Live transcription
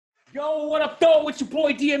Yo, what up, though? It's your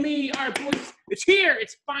boy DME. All right, boys, it's here.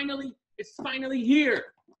 It's finally here.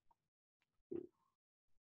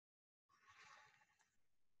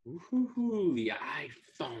 Ooh, the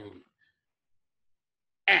iPhone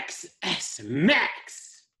XS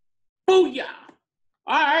Max. Booyah!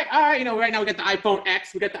 All right. You know, right now we got the iPhone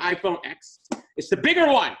X. We got the iPhone X. It's the bigger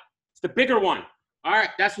one. All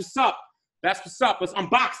right, that's what's up. Let's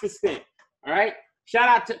unbox this thing. All right. Shout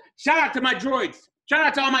out to my droids. Shout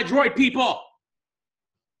out to all my droid people.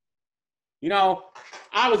 You know,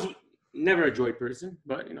 I was never a droid person,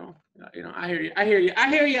 but you know, I hear you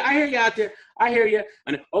out there. I hear you.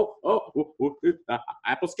 And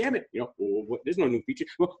Apple scam it. You know, there's no new feature.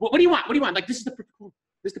 What do you want? Like, this is the perfect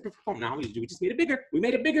phone. Now we just made it bigger. We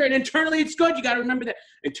made it bigger, and internally it's good. You got to remember that.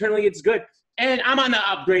 Internally it's good. And I'm on the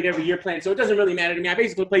upgrade every year plan, so it doesn't really matter to me. I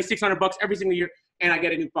basically pay $600 every single year, and I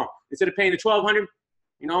get a new phone. Instead of paying the $1,200,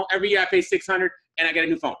 you know, every year I pay $600, and I get a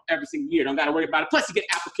new phone every single year. Don't got to worry about it. Plus, you get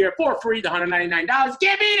Apple Care for free, the $199.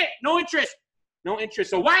 Can't beat it. No interest.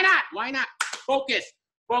 So why not? Focus.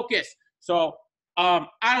 So I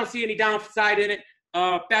don't see any downside in it.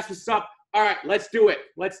 That's what's up. All right, let's do it.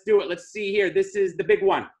 Let's see here. This is the big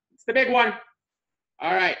one. It's the big one.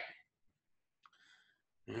 All right.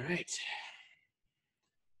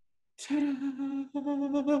 Ta-da!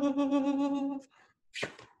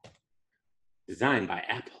 Designed by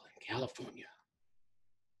Apple in California.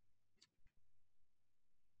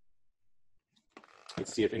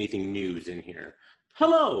 Let's see if anything new's in here.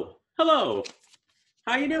 Hello. How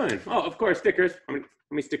you doing? Oh, of course, stickers. How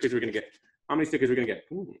many stickers are we gonna get?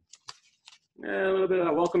 Ooh. A little bit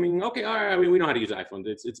of welcoming. Okay, all right. We know how to use iPhones.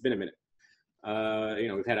 It's been a minute. You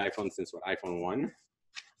know, we've had iPhones since what? iPhone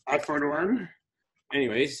 1.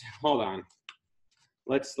 Anyways, hold on.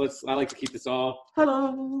 Let's. I like to keep this all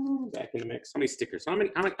back in the mix. How many stickers? How many?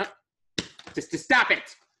 Just stop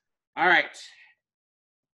it. All right.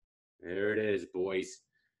 There it is, boys.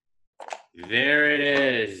 There it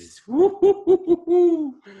is.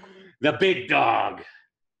 Woo-hoo-hoo-hoo-hoo. The big dog.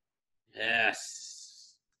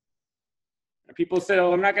 Yes. People say,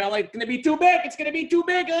 "Oh, I'm not gonna it's gonna be too big. It's gonna be too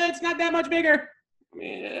big. It's not that much bigger." I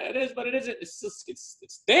mean, it is, but it isn't.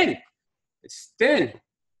 It's thin. It's thin.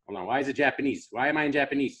 Hold on. Why is it Japanese? Why am I in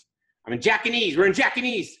Japanese? I'm in Japanese. We're in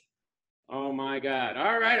Japanese. Oh my God.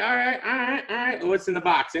 All right. What's in the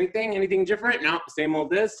box? Anything different? No. Same old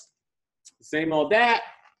this. Same old that.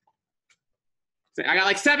 I got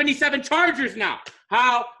like 77 chargers now.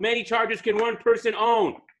 How many chargers can one person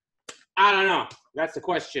own? I don't know. That's the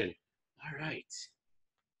question. All right.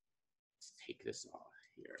 Let's take this off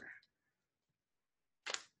here.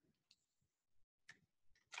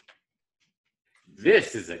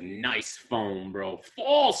 This is a nice phone, bro.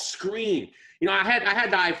 Full screen. You know, I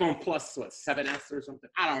had the iPhone Plus, what, 7S or something?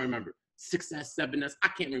 I don't remember. 6S, 7S. I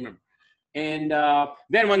can't remember. And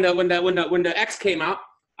then when the X came out,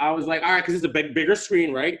 I was like, all right, because it's a bigger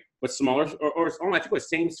screen, right? But smaller, or I think it was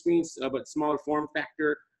same screen, but smaller form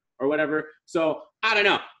factor or whatever. So I don't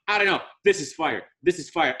know. This is fire.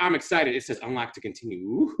 I'm excited. It says unlock to continue.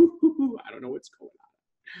 Ooh, I don't know what's going on.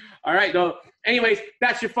 All right, though. Anyways,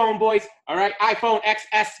 that's your phone, boys. All right, iPhone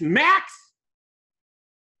XS Max.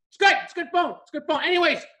 It's good. It's a good phone.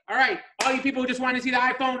 Anyways, all right, all you people who just want to see the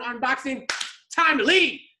iPhone unboxing, time to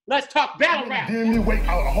leave. Let's talk battle rap. Then we wait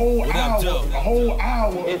a whole hour.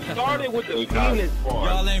 It started with the penis part.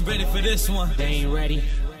 Y'all ain't ready for this one. They ain't ready.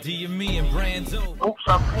 DME and Branzo. Oops,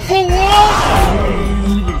 I'm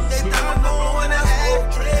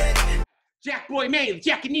Jakkboy made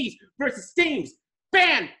Japanese versus Steams.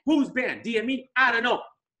 Banned. Who's banned? DME? I don't know.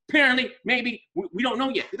 Apparently, maybe. We don't know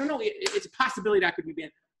yet. We don't know. It's a possibility that could be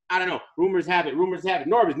banned. I don't know. Rumors have it.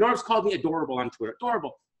 Norb's called me adorable on Twitter.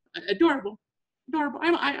 Adorable. I'm a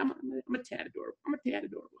tad adorable.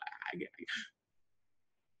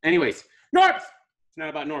 Anyways, Norbs. It's not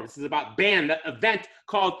about Norbs. This is about Band, the event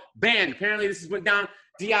called Band. Apparently, this went down.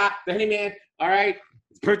 Dia, the Honeyman. All right.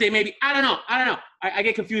 His birthday, maybe. I don't know. I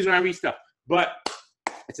get confused when I read stuff. But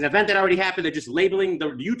it's an event that already happened. They're just labeling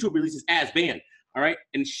the YouTube releases as Band. All right.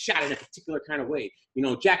 And shot in a particular kind of way. You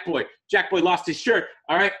know, Jakkboy lost his shirt.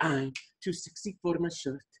 All right. I'm too sexy for my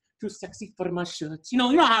shirt. Too sexy for my shirts. You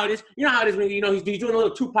know how it is. You know how it is when he's doing a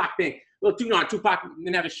little Tupac thing. Tupac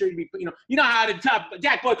didn't have a shirt. You know how it is.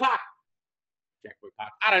 Jakkboy Pac.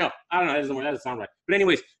 I don't know. That doesn't sound right. But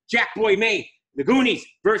anyways, Jakkboy made the Goonies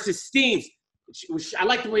versus Steams. I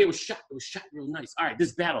like the way it was shot. It was shot real nice. All right,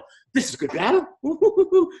 this battle. This is a good battle.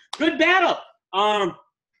 Good battle.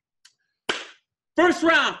 First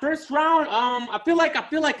round. I feel like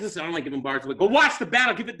this. I don't like giving bars away. Go watch the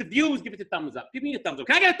battle. Give it the views. Give it the thumbs up. Give me a thumbs up.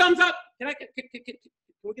 Can I get a thumbs up? Can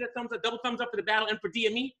we get a thumbs up? Double thumbs up for the battle and for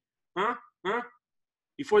DME. Huh? Huh?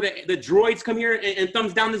 Before the droids come here and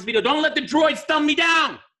thumbs down this video. Don't let the droids thumb me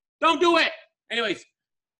down. Don't do it. Anyways,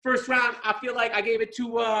 first round, I feel like I gave it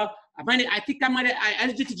to, I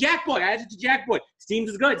added it to Jakkboy. Steams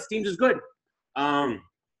is good.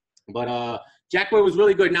 But Jakkboy was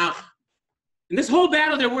really good. Now, in this whole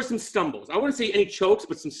battle, there were some stumbles. I wouldn't say any chokes,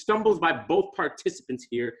 but some stumbles by both participants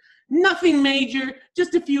here. Nothing major,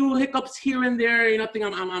 just a few hiccups here and there. Nothing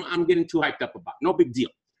I'm getting too hyped up about. No big deal.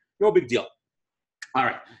 All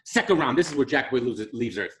right, second round. This is where Jakkboy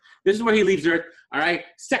leaves Earth. This is where he leaves Earth. All right,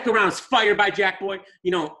 second round is fired by Jakkboy.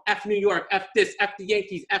 You know, F New York, F this, F the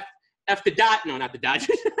Yankees, F the Dodgers. No, not the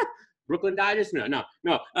Dodgers. Brooklyn Dodgers. No.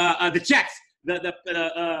 The Jets.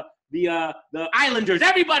 The Islanders.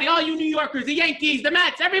 Everybody, all you New Yorkers, the Yankees, the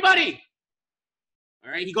Mets, everybody.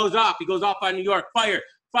 All right, he goes off on New York. Fire.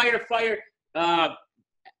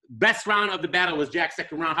 Best round of the battle was Jack's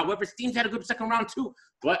second round. However, Steams had a good second round too,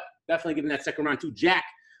 but definitely giving that second round to Jack.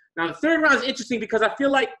 Now, the third round is interesting because I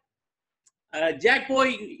feel like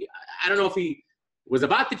Jakkboy, I don't know if he was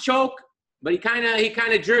about to choke, but he kind of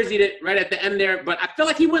jerseyed it right at the end there. But I feel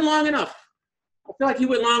like he went long enough. For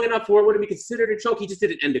it would be considered a choke. He just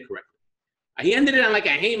didn't end it correctly. He ended it on like a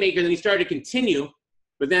haymaker, and then he started to continue,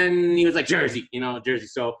 but then he was like jersey.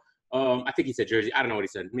 So I think he said jersey. I don't know what he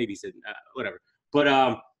said. Maybe he said whatever. But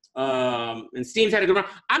and Steams had a good round.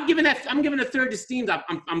 I'm giving a third to Steams.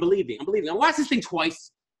 I'm believing. I watched this thing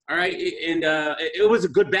twice. All right, and it was a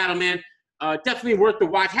good battle, man. Definitely worth the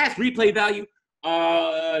watch. Has replay value.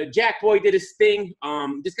 Jakkboy did his thing.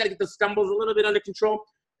 Just got to get those stumbles a little bit under control.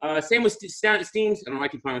 Same with Steams. I don't know why I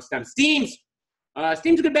keep calling him Steams.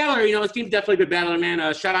 Steams a good battler. Steams definitely a good battler,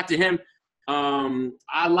 man. Shout out to him.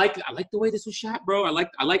 I like the way this was shot, bro. I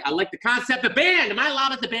like the concept. The band. Am I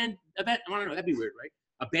allowed at the band event? I don't know. That'd be weird, right?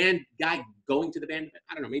 A band guy going to the band event.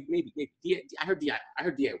 I don't know. Maybe. I heard Di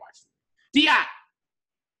watched it. Di,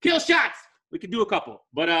 kill shots. We could do a couple,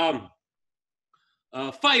 but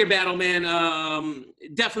fire battle, man.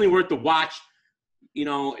 Definitely worth the watch.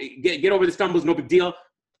 Get over the stumbles. No big deal.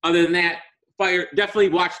 Other than that, fire. Definitely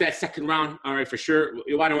watch that second round. All right, for sure.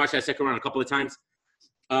 You want to watch that second round a couple of times.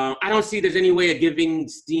 I don't see there's any way of giving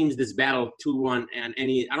Steams this battle 2-1 and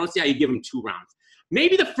I don't see how you give him 2 rounds.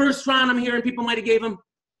 Maybe the first round I'm hearing people might have gave him,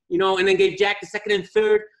 and then gave Jack the second and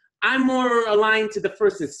third. I'm more aligned to the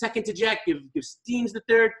first and second to Jack. Give Steams the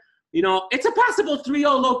third. It's a possible 3-0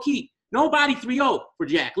 low key. Nobody 3-0 for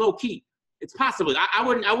Jack, low key. It's possible. I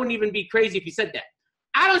wouldn't even be crazy if you said that.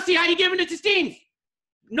 I don't see how you're giving it to Steams.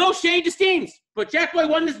 No shade to Steams, but Jakkboy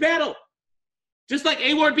won this battle. Just like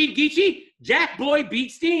A-Ward beat Geechee, Jakkboy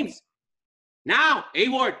beat Steams. Now,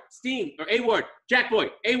 A-Ward, Steam, or A-Ward, Jakkboy,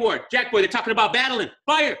 A-Ward, Jakkboy, they're talking about battling.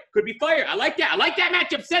 Fire, could be fire. I like that. I like that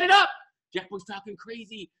matchup. Set it up. Jakkboy's talking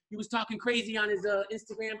crazy. He was talking crazy on his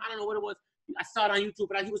Instagram. I don't know what it was. I saw it on YouTube,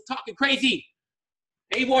 but he was talking crazy.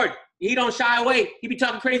 A-Ward, he don't shy away. He be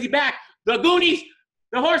talking crazy back. The Goonies,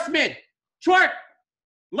 the Horsemen, Twork,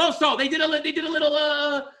 Loso, they did a little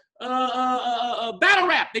battle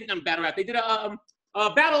rap. They did a battle. They did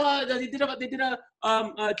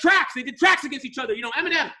tracks. They did tracks against each other.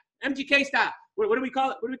 Eminem, MGK style. What do we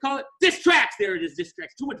call it? Diss tracks. There it is. Diss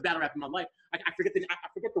tracks. Too much battle rap in my life. I forget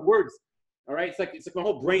the words. All right. It's like my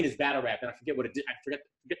whole brain is battle rap, and I forget what it did. I forget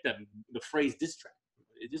the phrase diss track.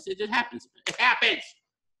 It just happens. It happens.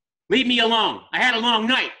 Leave me alone. I had a long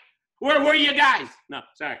night. Where were you guys? No,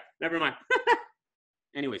 sorry. Never mind.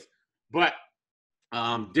 Anyways, but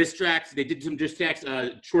diss tracks. They did some diss tracks.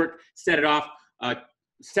 Twork set it off.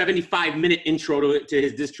 75-minute intro to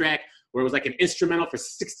his diss track, where it was like an instrumental for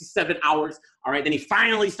 67 hours. All right, then he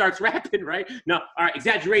finally starts rapping. Right? No, all right.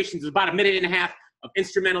 Exaggerations. It was about a minute and a half of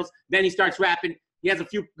instrumentals. Then he starts rapping. He has a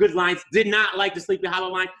few good lines. Did not like the Sleepy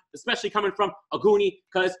Hollow line, especially coming from a Goonie,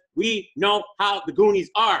 because we know how the Goonies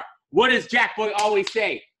are. What does Jakkboy always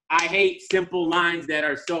say? I hate simple lines that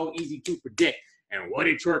are so easy to predict. And what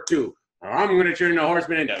did Twork do? I'm going to turn the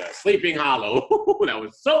Horseman into a Sleeping Hollow. That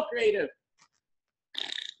was so creative.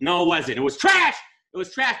 No, it wasn't. It was trash. It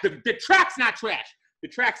was trash. The track's not trash. The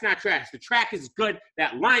track's not trash. The track is good.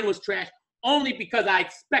 That line was trash only because I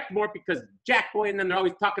expect more, because Jakkboy and them, they're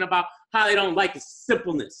always talking about how they don't like the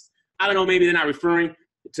simpleness. I don't know, maybe they're not referring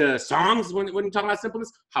to songs when you're talking about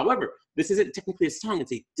simpleness. However, this isn't technically a song.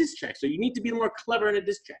 It's a diss track. So you need to be more clever in a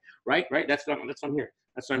diss track, right? That's what I'm hearing.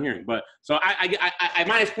 That's what I'm hearing. But so I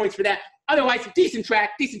minus points for that. Otherwise, decent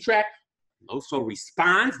track. Loso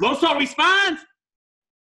responds.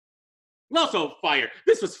 Loso fire.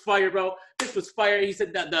 This was fire, bro. This was fire. He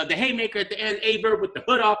said the haymaker at the end, A-Verb with the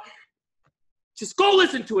hood off. Just go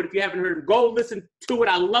listen to it if you haven't heard it. Go listen to it.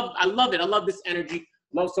 I love it. I love this energy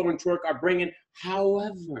Loso and Twork are bringing.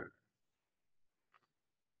 However,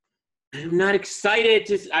 I'm not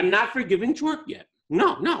excited. I'm not forgiving Twork yet.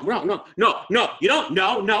 No. You don't.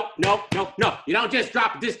 No. You don't just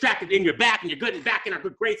drop a diss track in your back and you're good and back in our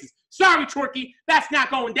good graces. Sorry, Tworky. That's not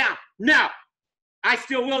going down. No. I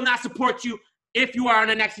still will not support you if you are on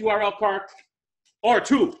the next URL card or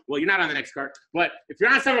 2. Well, you're not on the next card. But if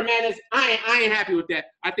you're on Summer Madness, I ain't happy with that.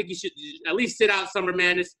 I think you should at least sit out Summer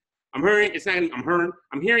Madness. I'm hearing it's not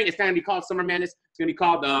gonna be called Summer Madness. It's gonna be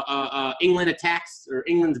called England Attacks or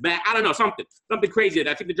England's Back. I don't know, something crazy.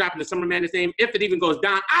 I think they're dropping the Summer Madness name if it even goes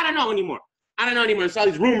down. I don't know anymore. There's all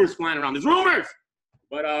these rumors flying around. There's rumors,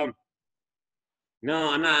 but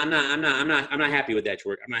no, I'm not happy with that,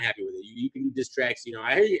 Twork. I'm not happy with it. You can do diss tracks. You know,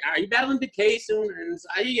 I hear you. Are you battling Decay soon? And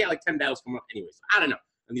I hear you got like 10 battles coming up anyway. So I don't know.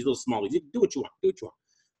 And these little smallies, do what you want.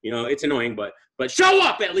 You know, it's annoying, but show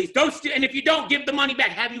up at least. And if you don't, give the money back.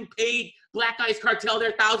 Have you paid Black Ice Cartel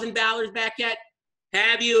their $1,000 back yet?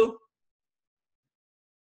 Have you?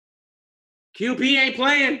 QP ain't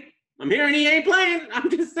playing. I'm hearing he ain't playing. I'm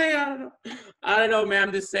just saying. I don't know, man.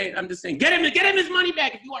 I'm just saying. Get him his money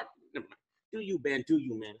back if you are. Never mind. Do you, man?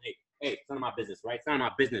 Hey, it's none of my business, right? It's none of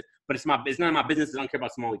my business. But it's none of my business. I don't care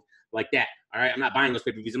about smallies like that. All right, I'm not buying those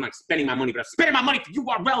pay-per-views. I'm not spending my money, but I'm spending my money for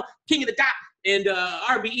URL, King of the Dot, and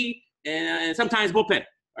RBE, and sometimes Bullpen.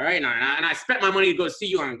 All right, and I spent my money to go see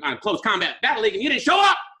you on Close Combat Battle League, and you didn't show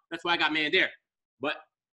up. That's why I got man there. But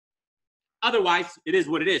otherwise, it is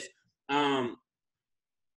what it is. I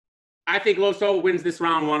think Loso wins this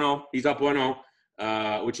round 1-0. He's up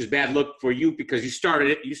 1-0, which is bad luck for you because you started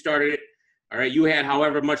it. All right, you had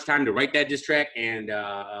however much time to write that diss track, and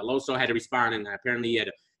Loso had to respond, and apparently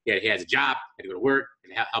he has a job, had to go to work,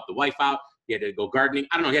 and help the wife out. He had to go gardening.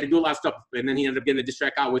 I don't know. He had to do a lot of stuff, and then he ended up getting the diss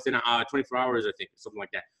track out within 24 hours, I think, something like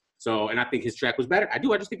that. So, and I think his track was better. I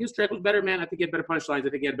just think his track was better, man. I think he had better punchlines. I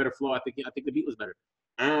think he had better flow. I think the beat was better.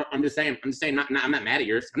 I'm just saying. I'm not mad at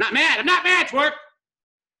yours. I'm not mad, Twork.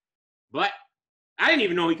 But I didn't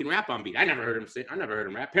even know he can rap on beat. I never heard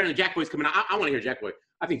him rap. Apparently, Jakkboy's coming out. I want to hear Jakkboy.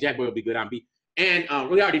 I think Jakkboy will be good on beat. And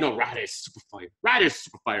we already know Ryder is super fire. Ryder's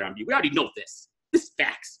super fire on beat. We already know this. This is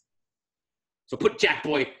facts. So put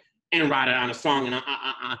Jakkboy and Ryder on a song,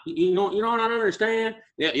 and you know what I don't understand?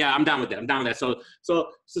 Yeah, I'm down with that.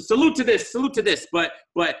 So salute to this. But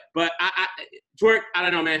Twork, I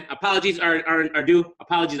don't know, man. Apologies are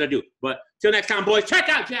due. But till next time, boys, check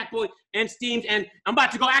out Jakkboy and Steams, and I'm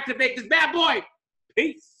about to go activate this bad boy.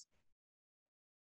 Peace.